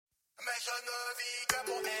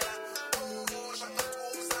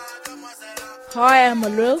Hi, I'm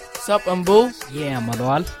Malul. Sup, I'm Boo. Yeah, I'm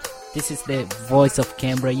Malwal. This is the voice of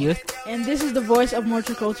Canberra youth. And this is the voice of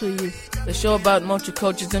multicultural youth. The show about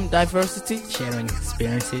multiculturalism, diversity, Sharing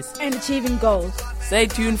experiences. And achieving goals. Stay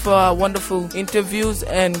tuned for our wonderful interviews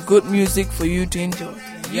and good music for you to enjoy.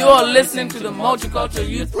 You are listening to the Multicultural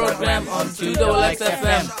Youth Program on 2XX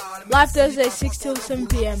FM. Live Thursday, 6 till 7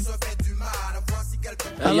 p.m.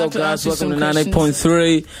 Hey, yo guys, welcome to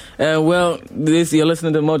 98.3. You're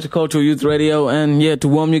listening to Multicultural Youth Radio, and to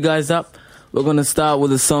warm you guys up, we're gonna start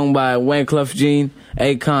with a song by Wayne Clef Jean,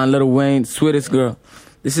 Akon, Lil Wayne, Sweetest Girl.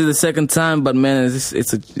 This is the second time, but man, it's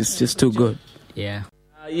just too good. Yeah.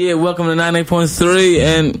 Welcome to 98.3,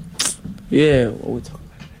 and what we talking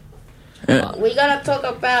about? We're gonna talk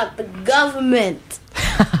about the government.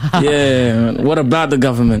 What about the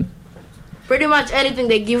government? Pretty much anything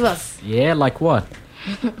they give us. Yeah, like what?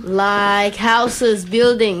 Like houses,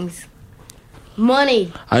 buildings,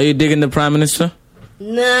 money. Are you digging the Prime Minister?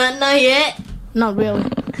 Nah, not yet. Not really.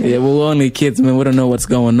 We're only kids, man. We don't know what's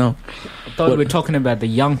going on. I thought we were talking about the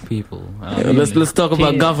young people. Let's talk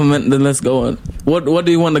about government, then let's go on. What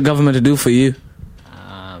do you want the government to do for you?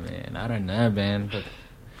 Man, I don't know, man. But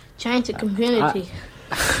change the community.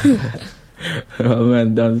 Oh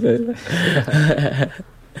man, don't say that.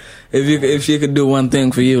 If she could do one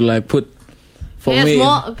thing for you, like pay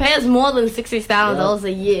us more than $60,000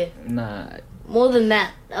 a year. Nah. More than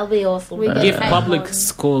that, that'll be awesome. We give public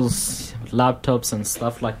schools laptops and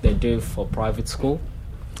stuff like they do for private school.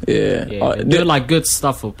 Yeah. They do like good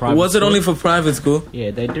stuff for private school. Was it only for private school?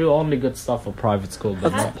 Yeah, they do only good stuff for private school,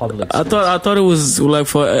 but not public schools. I thought it was like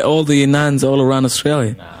for all the nuns all around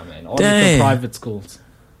Australia. Nah, man. Only for private schools.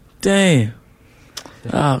 Damn.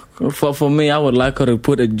 For me, I would like her to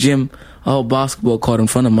put a whole basketball court in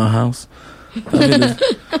front of my house. That'd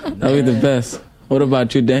be the best. What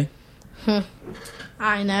about you, Dane?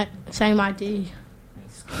 I know. Same idea.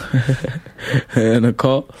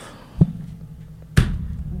 Nicole?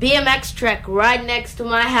 BMX track right next to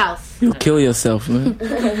my house. You'll kill yourself, man.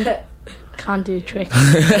 Can't do tricks.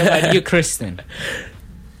 What about you, Kristen?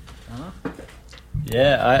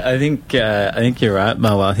 Yeah, I think you're right,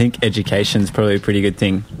 Marwa. I think education's probably a pretty good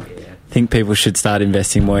thing. I think people should start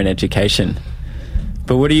investing more in education.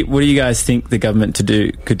 But what do you guys think the government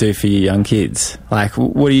could do for you young kids? Like,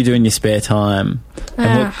 what do you do in your spare time?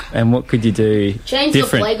 And what could you do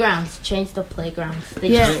different? Change the playgrounds.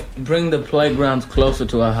 Bring the playgrounds closer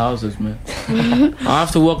to our houses, man. I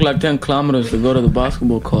have to walk like 10 kilometers to go to the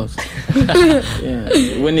basketball courts.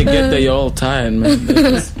 When you get there, you're all tired,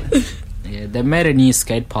 man. They made a new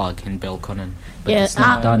skate park in Belconnen. But it's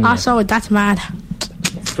not done yet. I saw it. That's mad.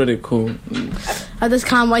 It's pretty cool. I just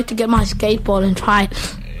can't wait to get my skateboard and try it.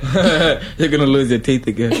 You're gonna lose your teeth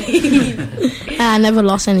again. I never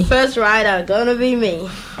lost any. First rider, gonna be me.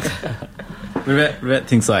 What about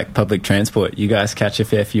things like public transport? You guys catch a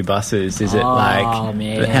fair few buses. Is it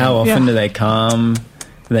man. How often do they come?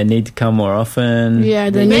 Do they need to come more often? Yeah,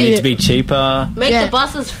 they need to be cheaper. Make the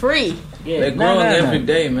buses free. They're growing every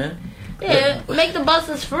day, man. Yeah, make the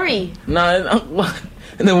buses free.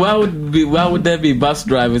 And then why would there be bus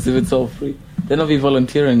drivers if it's all free? They're not be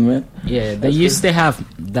volunteering, man. Yeah, they used to have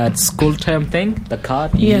that school term thing, the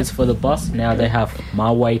card you use for the bus. Now they have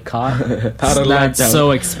My Way card. That's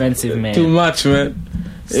so expensive, man. Too much, man.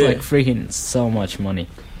 It's like freaking so much money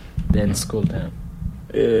than school term.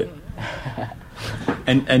 Yeah.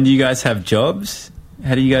 And you guys have jobs?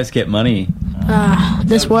 How do you guys get money?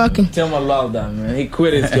 Just working. Tell my love that, man. He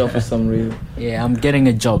quit his job for some reason. Yeah, I'm getting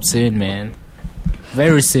a job soon, man.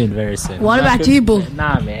 Very soon. What about you, Boo?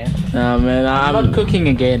 Nah, man. I'm not cooking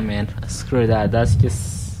again, man. Screw that. That's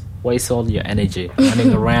just waste all your energy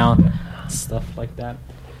running around, stuff like that.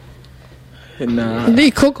 Nah. Do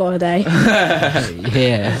you cook all day?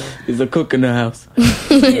 Yeah. He's a cook in the house.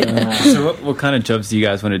 So what kind of jobs do you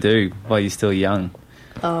guys want to do while you're still young?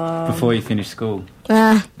 Before you finish school?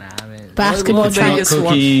 man. Basketball,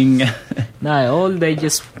 cooking. No, all they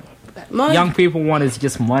just... Young people want is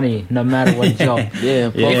just money, no matter what job.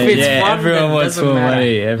 Everyone wants more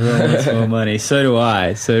money. Everyone wants more money. So do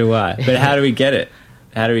I. But how do we get it?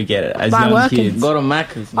 As by young working. kids? Go to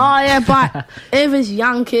Macca's. But if it's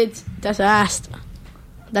young kids, just ask.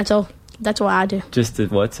 That's all. That's what I do. Just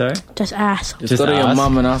what, sorry? Just ask. Just go to your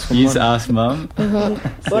mum and ask for money. You just ask mum?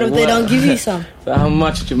 What if they don't give you some? So how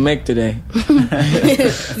much did you make today?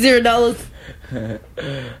 $0.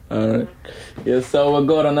 Alright. So we'll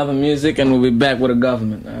go to another music and we'll be back with the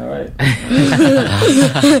government. Alright.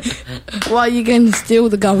 Well, you can steal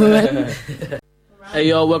the government. Hey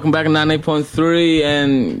y'all, welcome back to 98.3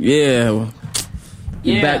 and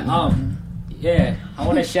Yeah, I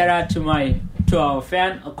want to shout out to our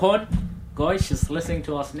fan, Akon. Guys, she's listening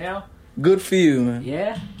to us now. Good for you, man.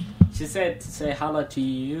 Yeah. She said to say hello to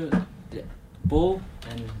you, Bull,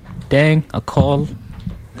 and Dang, Akon.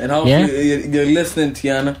 And hopefully you're listening,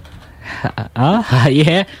 Tiana.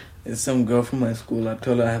 Yeah. It's some girl from my school. I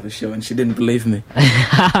told her I have a show and she didn't believe me.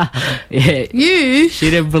 Yeah. You? She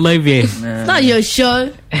didn't believe you. It's not your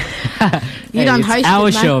show. You don't host it,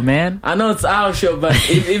 our show, man. I know it's our show, but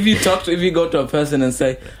if you go to a person and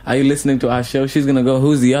say, "Are you listening to our show?" She's gonna go,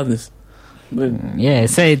 "Who's the others?" But yeah,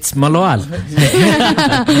 say it's Maloal.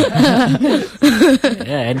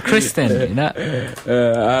 Yeah, and Kristen, you know.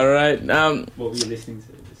 All right. What were you listening to?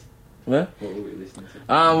 What? What were we listening to?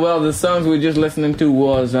 Well, the songs we were just listening to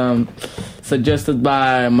was suggested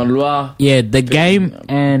by Malwa. Yeah, The Game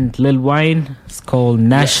and Lil Wayne. It's called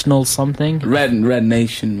National something. Red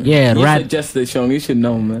Nation. Yeah, you Red. Suggested the song. You should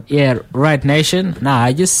know, man. Yeah, Red Nation. Nah,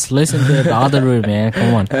 I just listened to the other room, man.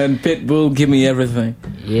 Come on. And Pitbull, Give Me Everything.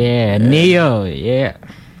 Yeah, Neo. Yeah.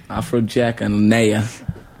 Afrojack and Naya.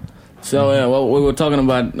 So yeah, well, we were talking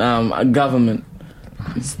about government.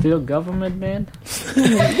 Still government, man.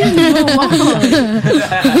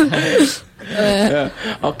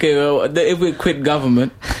 Okay, well, if we quit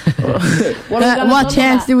government, what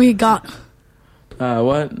chance do we got?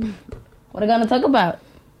 what? What are we gonna talk about?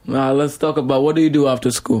 Let's talk about what do you do after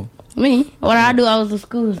school? Me? What I do after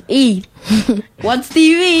school is eat, watch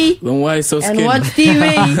TV, Then why so skinny? and watch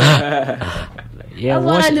TV. Yeah, That's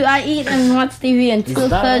what I do. I eat and watch TV until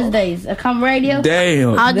Thursdays. I come radio.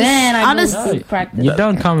 Damn. Then I just go to practice. You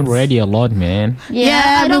don't come on radio a lot, man.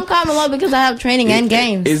 Yeah, I don't come a lot because I have training and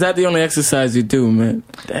games. Is that the only exercise you do, man?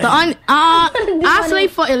 I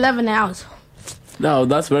sleep for 11 hours. No,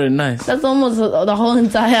 that's very nice. That's almost the whole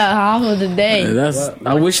entire half of the day.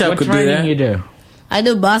 I wish I could do that. What training you do? I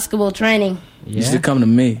do basketball training. You should come to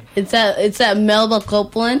me. It's at Melba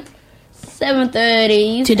Copeland,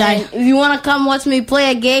 7:30 Today. And if you want to come watch me play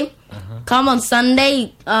a game, come on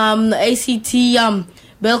Sunday. The ACT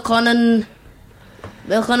Belconnen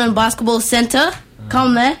Basketball Center.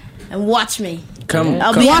 Come there and watch me.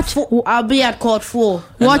 I'll be at court 4.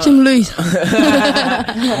 Watch him lose.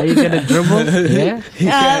 Are you gonna dribble? Yeah.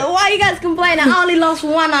 Why you guys complaining? I only lost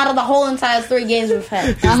 1 out of the whole entire 3 games we've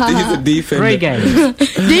had. He's a defender. 3 games.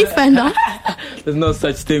 Defender. There's no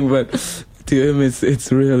such thing, but to him,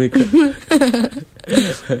 it's really good.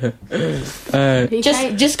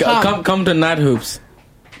 Just come. Come to Night Hoops.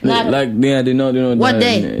 Night- They know. What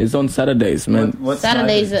day? It's on Saturdays, man. What's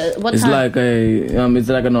Saturdays. What It's time? like it's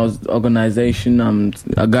like an organization.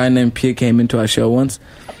 A guy named Pierre came into our show once,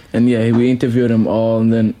 and we interviewed him all,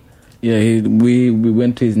 and then we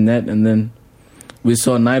went to his net, and then we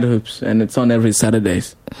saw Night Hoops, and it's on every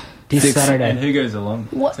Saturdays. This Six. And Saturday. who goes along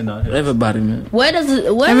tonight? Everybody, man. Where does it?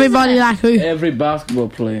 Everybody like who? Every basketball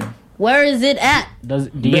player. Where is it at? Do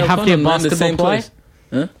you have to be a Belconnen, man, the basketball same player? place.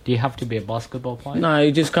 Huh? Do you have to be a basketball player? Nah,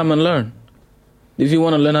 you just come and learn. If you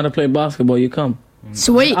want to learn how to play basketball, you come.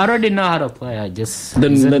 Sweet. I already know how to play. I just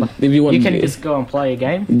Then if you want, you can just go and play a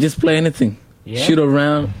game. just play anything. Yeah. Shoot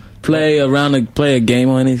around, play a game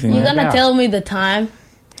or anything. You're man. gonna tell me the time?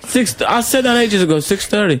 I said that ages ago.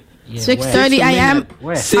 6:30. Yeah, 6:30 a.m.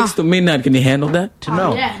 Where? 6 to midnight. Can you handle that? To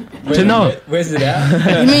know. Yeah. To know. Where's it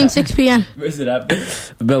at? You mean 6 p.m.? Where's it at?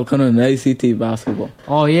 Belconnen ACT basketball.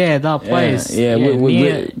 Oh yeah, that place. yeah,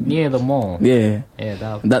 near the mall. Yeah,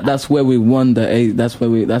 Yeah, that's where we won that's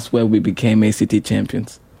where we became ACT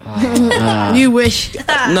champions. You wish.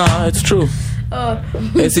 No, it's true.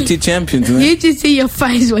 ACT champions, man. You just see your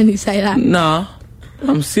face when you say that. Nah,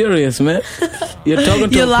 I'm serious, man. You're talking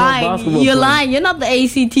to You're a pro lying. basketball You're player. lying. You're not the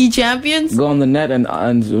ACT champions. Go on the net and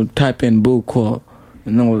type in Bull Call,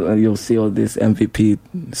 and then you'll see all this MVP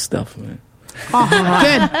stuff, man. Oh,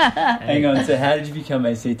 good. Hang on. So how did you become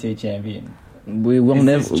ACT champion? We won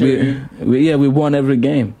Is this true? we won every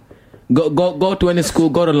game. Go to any school.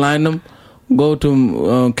 Go to Lynham. Go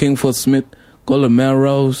to Kingford Smith. Go to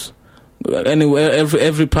Melrose. Anywhere,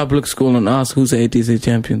 every public school, and ask who's the ATC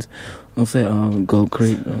champions. I'll say, Gold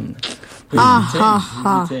Creek. Who's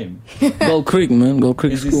your team? Gold Creek, man. Gold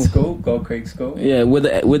Creek Is School. this school? Gold Creek School? Yeah, we're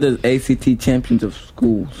the ACT champions of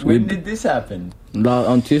schools. When did this happen?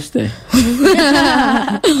 On Tuesday.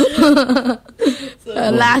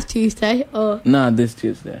 Last Tuesday. This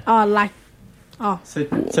Tuesday.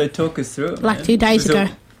 So talk us through it. Like man. 2 days Was it-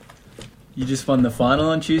 ago. You just won the final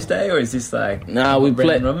on Tuesday, or is this like Nah, we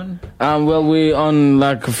played. Robin? Well, we on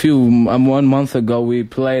like a few 1 month ago. We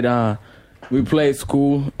played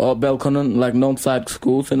school or Belconnen, like non-side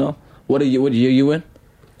schools. You know. What year you in?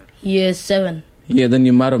 Year 7. Yeah, then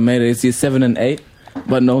you might have made it. It's year 7 and 8,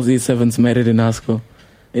 but no Z7s made it in our school.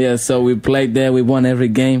 Yeah, so we played there. We won every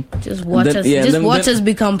game. Just watch us. Just watch us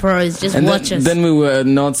become pros. Just watch us. Then we were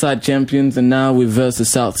Northside champions, and now we versus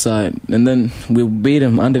Southside, and then we beat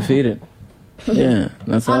them undefeated. Yeah,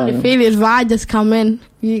 that's all. Undefeated. If I just come in,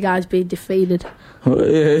 you guys be defeated.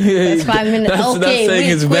 That's 5 minutes. That's saying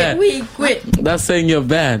it's bad. We quit. That's saying you're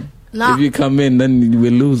bad. Nah. If you come in, then we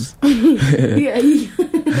lose. You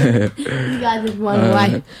guys just run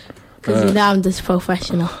away because you know I'm just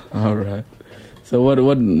professional. All right. So what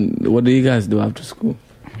do you guys do after school?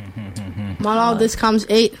 My oldest comes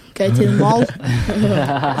 8. Go to the mall.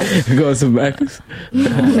 Go to Macca's.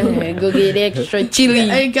 Go get extra chili.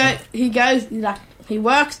 He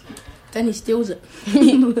works, then he steals it.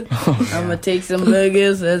 I'm gonna take some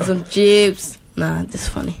burgers and some chips. Nah, this is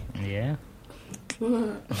funny. Yeah.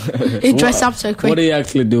 He dressed up so quick. What do you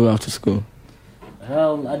actually do after school?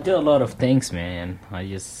 Well, I do a lot of things, man. I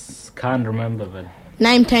just can't remember, but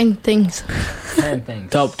Name 10 things. 10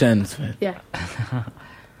 things. Top 10s, man. Yeah.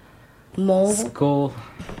 More. School.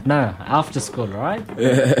 No, after school, right?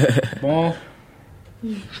 More.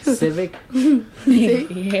 Civic.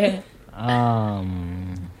 Yeah.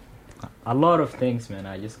 A lot of things, man.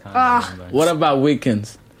 I just can't remember. What about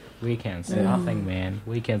weekends? Weekends? Nothing, man.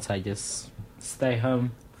 Weekends, I just stay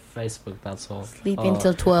home, Facebook, that's all. Sleep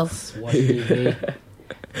until 12. Watch TV.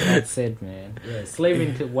 That's it, man. Yeah, sleep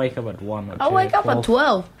until wake up at 1 or 2. I wake up at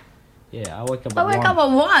 12. Yeah, I wake up I at 1. wake up at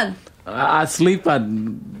 1. I sleep at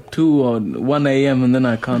 2 or 1 a.m. and then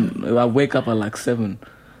I wake up at like 7.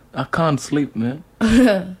 I can't sleep, man.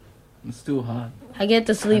 It's too hard. I get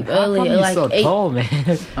to sleep early, How come like you're so 8. tall,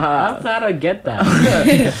 man? I don't get that.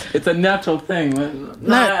 It's a natural thing, man.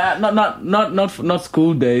 Not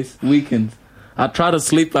school days, weekends. I try to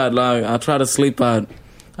sleep at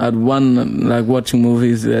 1, like watching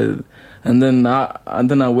movies, and then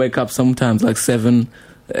I wake up sometimes like 7,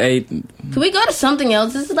 8. Can we go to something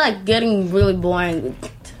else? This is like getting really boring.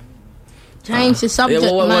 Change the subject,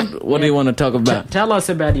 man. What do you want to talk about? Tell us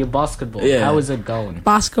about your basketball. Yeah. How is it going?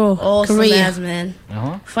 Basketball. Awesome Korea. ass, man.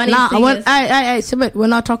 Funny Nah, thing is, hey, Subit, we're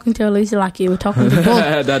not talking to a loser like you. We're talking to Bull.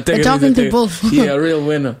 We're talking to Bull. Yeah, a real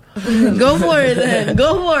winner. go for it then.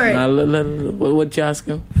 Go for it. Now, what you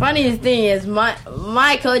asking? Funniest thing is,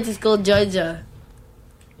 my coach is called Jojo.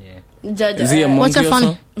 Yeah. Jojo. Is he a monkey What's so or funny?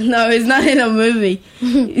 something? No, he's not in a movie.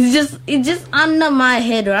 It's just under my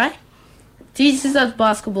head, right? Teaches us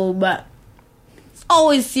basketball, but it's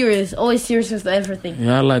always serious with everything.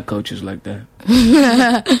 Yeah, I like coaches like that.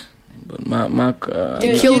 But my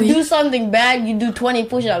Dude, you do something bad, you do 20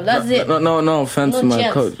 push-ups. That's it. No offense No to my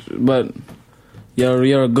chance. coach, but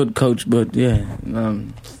you're a good coach. But yeah,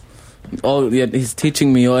 he's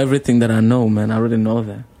teaching me everything that I know, man. I already know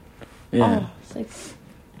that. Yeah,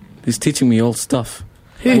 he's teaching me all stuff.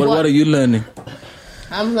 What are you learning?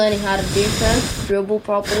 I'm learning how to defense, dribble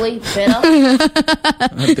properly, better.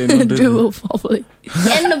 Dribble properly.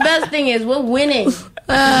 And the best thing is, we're winning.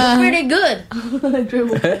 We're pretty good.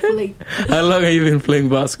 Dribble properly. How long have you been playing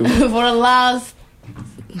basketball? For the last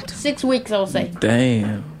 6 weeks, I would say.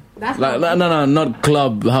 Damn. That's No, not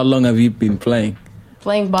club. How long have you been playing?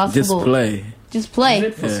 Playing Just basketball. play. Just Is play.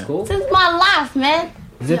 it for school? This is my life, man.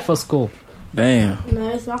 Is it for school? Damn. No,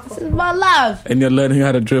 it's not. This is my life. And you're learning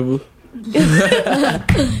how to dribble? You're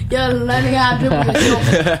learning how to dribble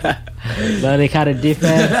yourself. Learning how to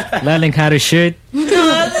defend, learning how to shoot. This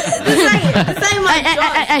ain't my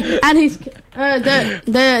job. Hey, and he's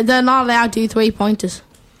they're not allowed to do 3-pointers.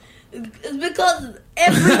 It's because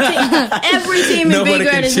every team in Nobody Big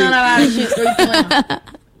Red can is shoot. not allowed to shoot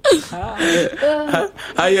 3-pointers.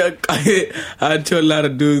 Aren't you allowed to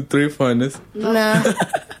do 3-pointers? Nah.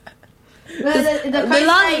 The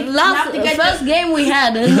first game we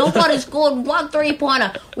had, nobody scored 1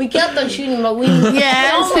 3-pointer. We kept on shooting, but we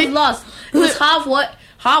almost lost. It was halfway,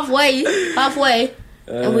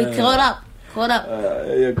 and we caught up.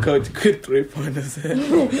 Your coach quit 3-pointers.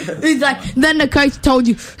 He's like, then the coach told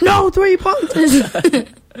you, no 3-pointers.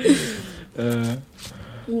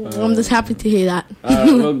 I'm just happy to hear that.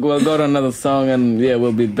 We'll go to another song, and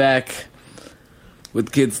we'll be back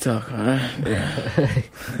with Kids Talk. All right?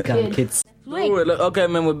 Kids. Okay,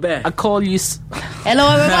 man, we're back. I call you. Hello,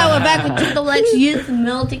 everybody. We're back with Triple X Youth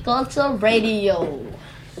Multicultural Radio. All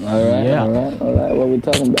right. What are we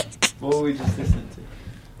talking about? What were we just listening to?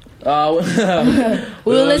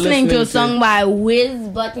 We were listening to a song by Wiz,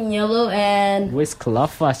 Black and Yellow, and Wiz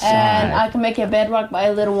Khalifa I Can Make It Bedrock by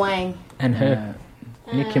Lil Wayne. and her,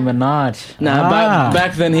 Nicki Minaj.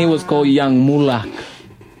 Back then he was called Young Mulak,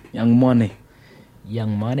 Young Money.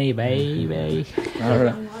 Young Money, baby. All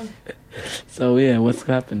right. So what's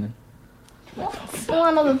happening?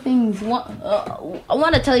 one of the things. I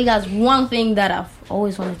want to tell you guys one thing that I've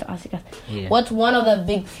always wanted to ask you guys. Yeah. What's one of the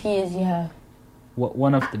big fears you have?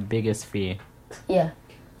 One of the biggest fear? Yeah.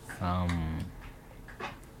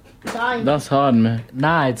 Dying. That's hard, man.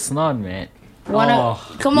 Nah, it's not, man. One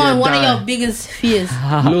of your biggest fears.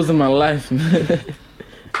 Losing my life, man.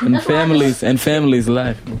 and families'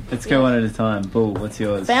 life. Let's go one at a time. Bull, what's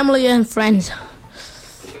yours? Family and friends.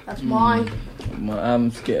 That's mine.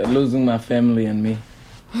 I'm scared of losing my family and me.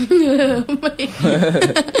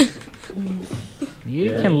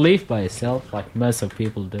 You can live by yourself, like most of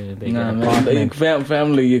people do. They Nah, get man. apartment.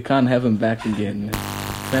 Family, you can't have them back again, man.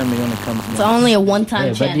 Family only comes It's back. only a one-time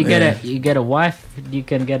Yeah, chance. but you get a wife, you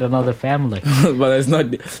can get another family. But it's not,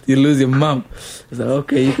 you lose your mom. It's like,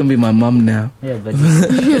 okay, you can be my mom now. Yeah, but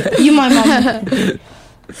You my mom.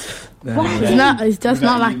 It's just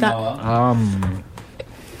not like that.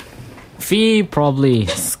 Fee probably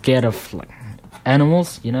scared of like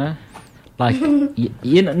animals, you know, like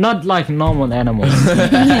you know, not like normal animals,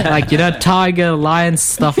 like tiger, lions,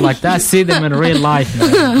 stuff like that. See them in real life,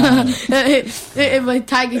 man. If a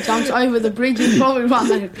tiger jumps over the bridge, he'd probably run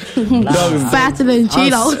like faster than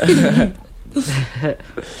Cheeto.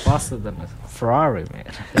 Faster than a Ferrari, man.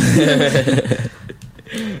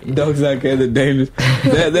 Dogs are kind of dangerous.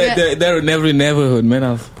 They're in every neighborhood,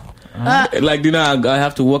 man. Like, you know, I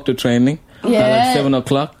have to walk to training at like 7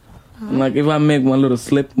 o'clock. Like, if I make one little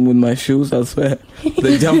slip with my shoes, I swear,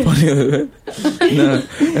 they jump on you. No,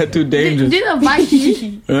 they're too dangerous. Did they bite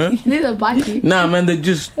you? Huh? Did they bite you? Nah, man,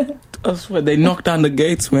 I swear, they knocked down the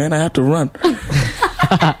gates, man. I had to run.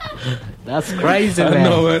 That's crazy, I man.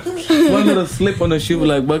 know, man. One little slip on the shoe,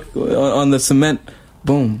 like, on the cement,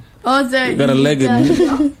 boom. Oh, so Got a leg in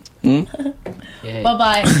me. Yeah.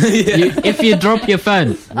 Bye-bye. If you drop your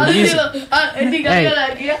phone,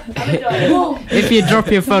 if you drop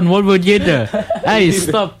your phone, what would you do? Hey,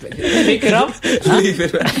 stop. Pick it up. Leave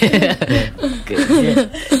it.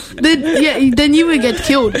 Then you would get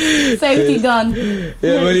killed. Safety gun.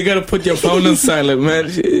 Yeah, but you gotta put your phone on silent, man.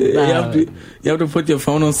 You have to put your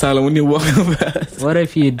phone on silent when you're walking past. What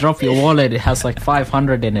if you drop your wallet? It has like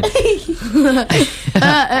 500 in it.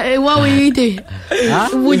 What would you do? Huh?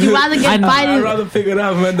 Would you rather get I'd bite rather pick it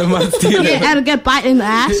up, man, than my steal it. and get bite in the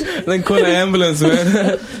ass? Then call an ambulance,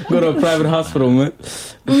 man. Go to a private hospital, man.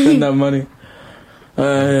 Spend that money.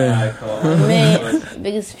 Yeah. My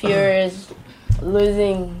biggest fear is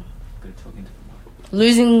losing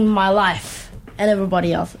my life and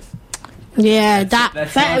everybody else's. Yeah, that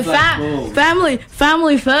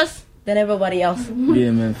family first. Then everybody else.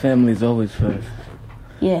 Yeah, man, family's always first.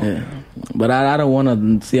 Yeah. But I don't want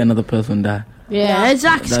to see another person die. Yeah, it's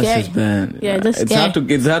like That's scary. just bad. Yeah, that's it's scary.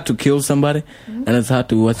 it's hard to kill somebody, and it's hard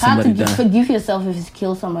to watch It's hard somebody to die. forgive yourself if you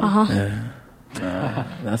kill somebody.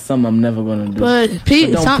 That's something I'm never gonna do. But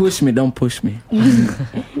don't push me. Don't push me.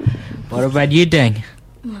 What about you, Dang?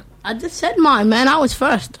 I just said mine, man. I was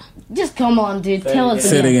first. Just come on, dude. Tell us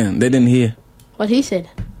Say it again. They didn't hear. What he said.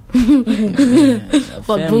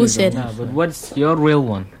 What Boo said. Nah, but what's your real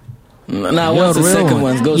one? Nah, what's the second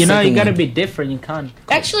one? Go you know, second you gotta one. be different. You can't.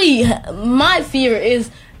 Actually, my fear is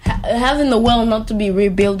having the world not to be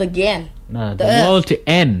rebuilt again. No, the world to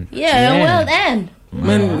end. Yeah, the world end.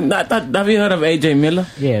 Man, have you heard of AJ Miller?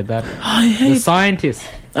 Yeah, that. The scientist.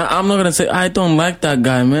 I'm not gonna say I don't like that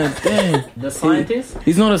guy, man. Damn. The scientist?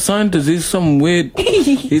 He's not a scientist. He's some weird.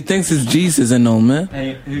 He thinks he's Jesus and all, man.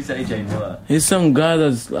 Hey, who's AJ Miller? He's some guy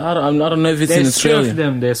that's I don't know if it's in There's two of Australia.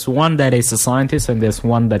 them. There's one that is a scientist and there's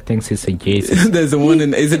one that thinks he's a Jesus. There's the one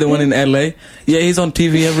in. Is it the one in LA? Yeah, he's on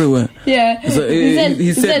TV everywhere. Yeah. So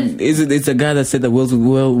he said it's a guy that said the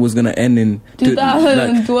world was gonna end in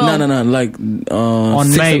 2012. No, like On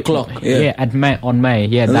 6 May. o'clock. Yeah. On May.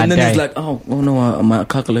 Yeah, And that then day. he's like, oh no, my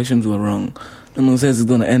calculations were wrong. And he says it's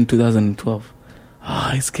gonna end 2012.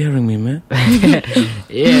 It's scaring me, man.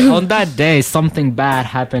 Yeah, on that day, something bad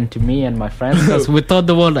happened to me and my friends because we thought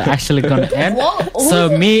the world was actually gonna end. Whoa,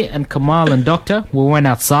 So me and Kamal and Doctor, we went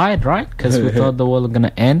outside, right? Because we thought the world was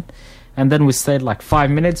gonna end. And then we stayed like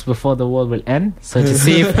 5 minutes before the world will end, so to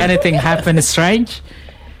see if anything happened strange.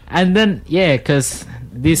 And then, yeah, because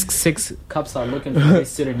these 6 cops are looking for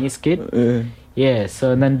this Sudanese kid. Yeah,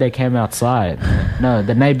 so then they came outside. No,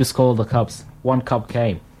 the neighbors called the cops. One cop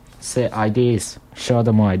came, said IDs, show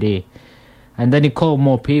them ID. And then he called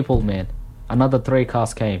more people, man. Another 3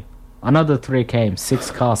 cars came. Another 3 came.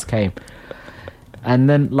 6 cars came. And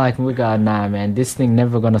then, like, we got, nah, man, this thing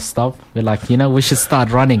never gonna stop. We're like, we should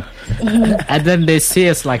start running. And then they see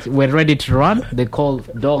us, like, we're ready to run. They call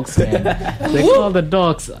dogs, man. They call the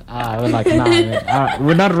dogs. We're like, nah, man,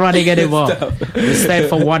 we're not running anymore. We stayed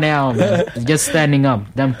for 1 hour, man. Just standing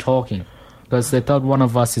up, them talking. because they thought one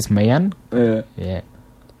of us is Mayan. Yeah. Yeah.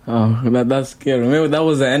 Oh, that's scary. Maybe that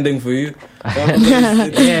was the ending for you.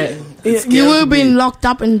 Yeah. You will be locked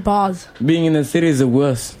up in bars. Being in the city is the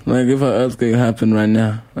worst. Like if an earthquake happened right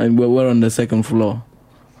now, like we're on the second floor.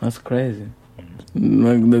 That's crazy.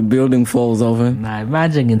 Like the building falls over. Nah,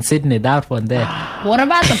 imagine in Sydney that one there. What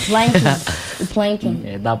about the planking? The planking.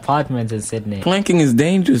 Yeah, the apartments in Sydney. Planking is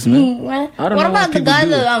dangerous, man. What I don't know why about the people guy do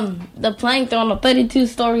that the planked on a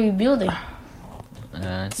 32-story building?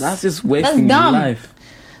 That's just wasting your dumb. life.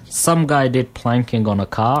 Some guy did planking on a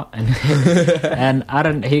car, and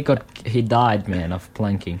and he died, man, of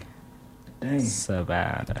planking. Dang. So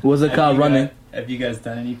bad. Was the car running? Have you guys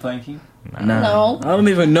done any planking? Nah. No. I don't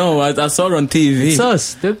even know. I saw it on TV. It's so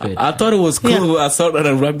stupid. I thought it was cool. I saw it at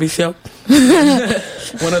a rugby shop.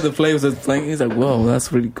 One of the players was playing. He's like, "Whoa,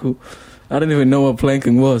 that's really cool." I didn't even know what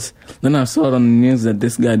planking was. Then I saw it on the news that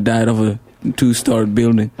this guy died of a 2-story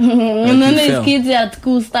building. And then he these fell. kids at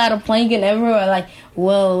school started planking everywhere. Like,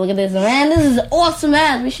 whoa, look at this, man! This is awesome,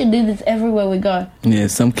 man. We should do this everywhere we go. Yeah,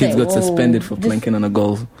 some kids Okay, got whoa. suspended for This- planking on a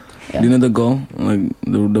goal. Yeah. Do you know the goal? Like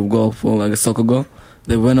the goal for like a soccer goal?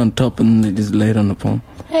 They went on top and they just laid on the pole.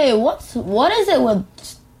 Hey, what is it with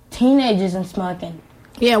teenagers and smoking?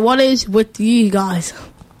 Yeah, what is with you guys?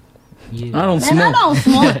 Yeah. I don't Man, I smoke. don't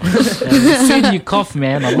smoke. I've seen you cough,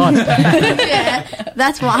 man, a lot. Yeah,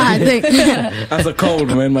 that's what I think. That's a cold,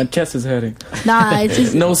 man. My chest is hurting. Nah, it's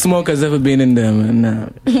just No smoke has ever been in there, man. Nah.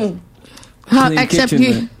 Clean except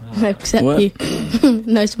kitchen, you. Except What? you.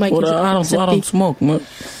 No smoking. What? I except don't you. smoke, man.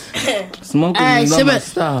 Smoking Hey, is not my Simon.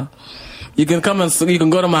 style. You can come and you can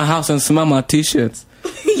go to my house and smell my t-shirts.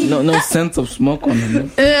 No sense of smoke on them.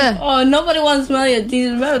 Man. Yeah. Oh, nobody wants to smell your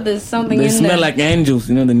teeth. Remember, there's something They in smell there. like angels.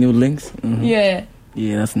 You know the new links. Mhm. Yeah.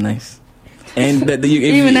 Yeah, that's nice. And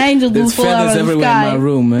Even angels there's will fall out feathers of the everywhere sky. in my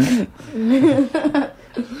room, man.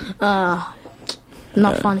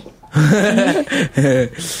 Not funny.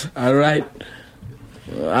 All right,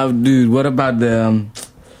 dude. What about the?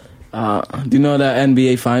 Do you know the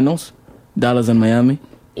NBA Finals? Dallas and Miami.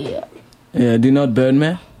 Yeah. Yeah. Do you know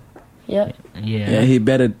Birdman? Yeah. Yeah, he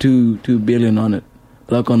betted $2 billion on it.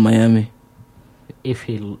 Luck on Miami. If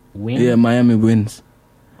he wins, Yeah, Miami wins.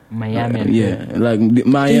 Miami. Yeah, like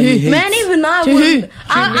Miami. Hates. Man, even I To wouldn't. who?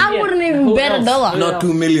 I wouldn't even Who bet else? $1. Not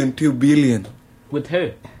 2 million, 2 billion. With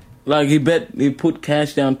who? Like he put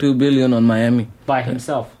cash down $2 billion on Miami. By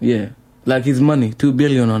himself. Yeah, like his money, $2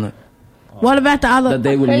 billion on it What about the other? that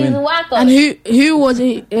they would Crazy win. wacko. And who was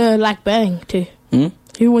he like betting to? Hmm?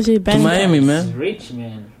 Who was he To betting? Miami, He's man, rich,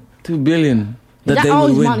 man. $2 billion Is that that they would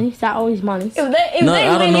always win. money? Is that always money? If they No, I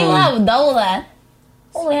don't win, you know. have double that.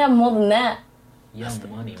 Only have more than that. Young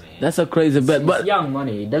money, man. That's a crazy bet, It's but young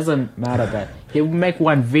money. It doesn't matter that he make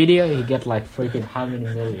one video, he get like freaking how many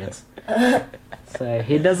millions. So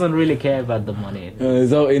he doesn't really care about the money.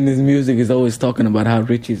 in his music, he's always talking about how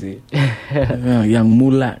rich is he. Yeah, young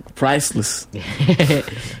mulak, priceless.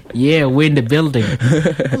 Yeah, win the building.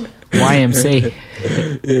 YMC.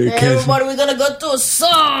 Everybody, we're gonna go to a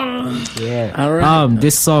song. Yeah. All right.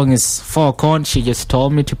 This song is for Corn. She just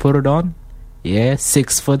told me to put it on. Yeah,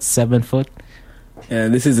 6 foot, 7 foot. Yeah,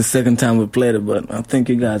 this is the second time we played it, but I think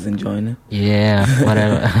you guys enjoying it. Yeah,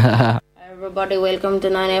 whatever. Everybody, welcome to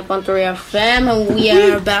 98.3 FM, and we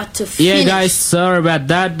are about to finish. Yeah, guys, sorry about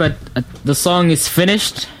that, but the song is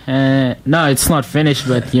finished. No, it's not finished,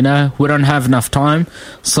 but you know, we don't have enough time.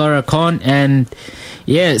 Sorry, Con. And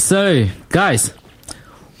yeah, so guys,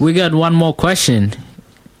 we got one more question.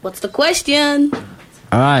 What's the question?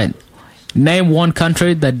 All right, name one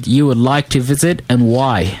country that you would like to visit and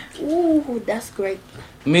why. Ooh, that's great.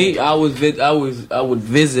 Me, I would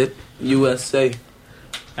visit USA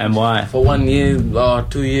And why? for 1 year or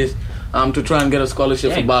 2 years, to try and get a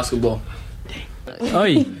scholarship for Dang. basketball.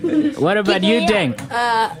 Oi, what about you, Deng?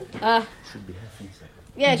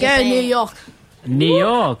 Yeah, go to New York. New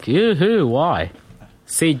York. Yoo-hoo, why?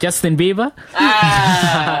 See Justin Bieber?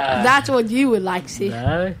 That's what you would like to see.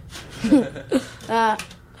 No.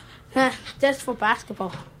 Just for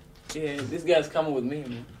basketball. Yeah, this guy's coming with me,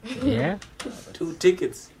 man. Yeah. 2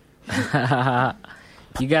 tickets.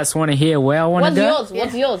 You guys want to hear where I want to What's go? yours?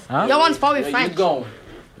 What's yours? Huh? Your one's probably Where you French. going?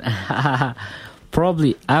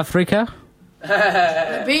 Probably Africa.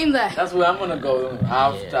 Been there. That's where I'm gonna go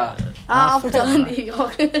after After New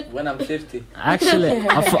York. when I'm 50. Actually,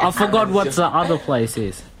 I forgot what the other place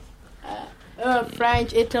is.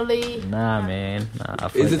 French, Italy. Nah, man. Nah,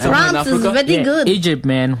 Is it forgot. somewhere in France is Africa? very Yeah, good. Egypt,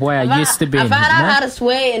 man, where I used to be. I found out no? how to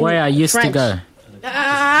swear in Where I used French. to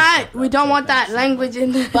go. We don't want that language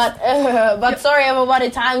in there. But sorry,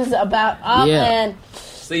 everybody. Time's about up, Yeah. and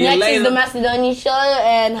See you next is later. the Macedonian show,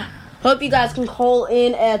 and Hope you guys can call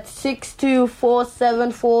in at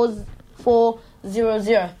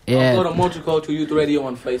 62474400. Yeah. Go to Multicultural Youth Radio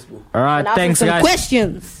on Facebook. All right. And ask Thanks, some guys.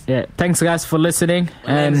 questions. Yeah. Thanks, guys, for listening.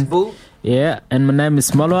 My name is And Boo. yeah. And my name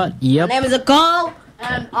is Malwa. Yep. My name is Akal.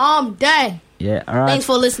 And I'm Dan. Yeah. All right. Thanks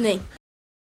for listening.